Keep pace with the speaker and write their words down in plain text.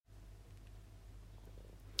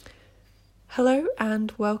Hello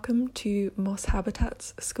and welcome to Moss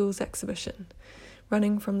Habitat's Schools Exhibition,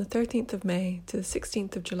 running from the 13th of May to the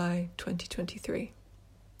 16th of July 2023.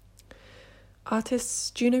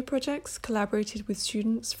 Artists Juno Projects collaborated with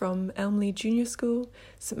students from Elmley Junior School,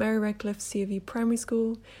 St Mary Redcliffe C of E Primary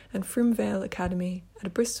School and Froom Vale Academy at a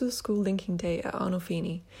Bristol School Linking Day at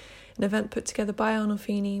Arnolfini, an event put together by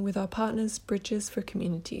Arnolfini with our partners Bridges for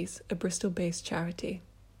Communities, a Bristol-based charity.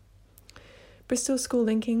 Bristol School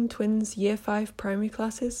Linking twins Year 5 primary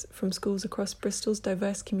classes from schools across Bristol's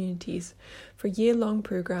diverse communities for a year-long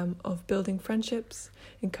programme of building friendships,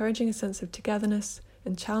 encouraging a sense of togetherness,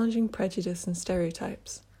 and challenging prejudice and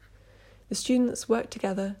stereotypes. The students work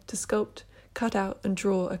together to sculpt, cut out and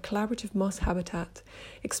draw a collaborative moss habitat,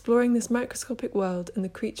 exploring this microscopic world and the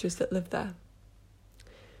creatures that live there.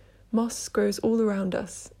 Moss grows all around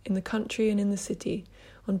us, in the country and in the city,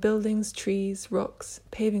 on buildings, trees, rocks,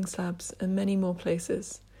 paving slabs, and many more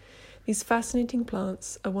places. These fascinating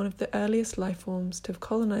plants are one of the earliest life forms to have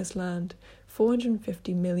colonised land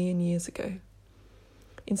 450 million years ago.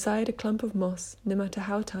 Inside a clump of moss, no matter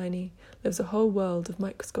how tiny, lives a whole world of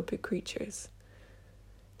microscopic creatures.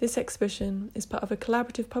 This exhibition is part of a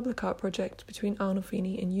collaborative public art project between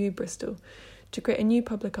Arnolfini and UWE Bristol to create a new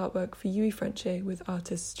public artwork for UWE Frenchay with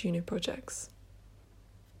artists Juno Projects.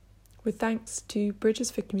 With thanks to Bridges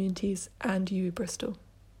for Communities and UWE Bristol.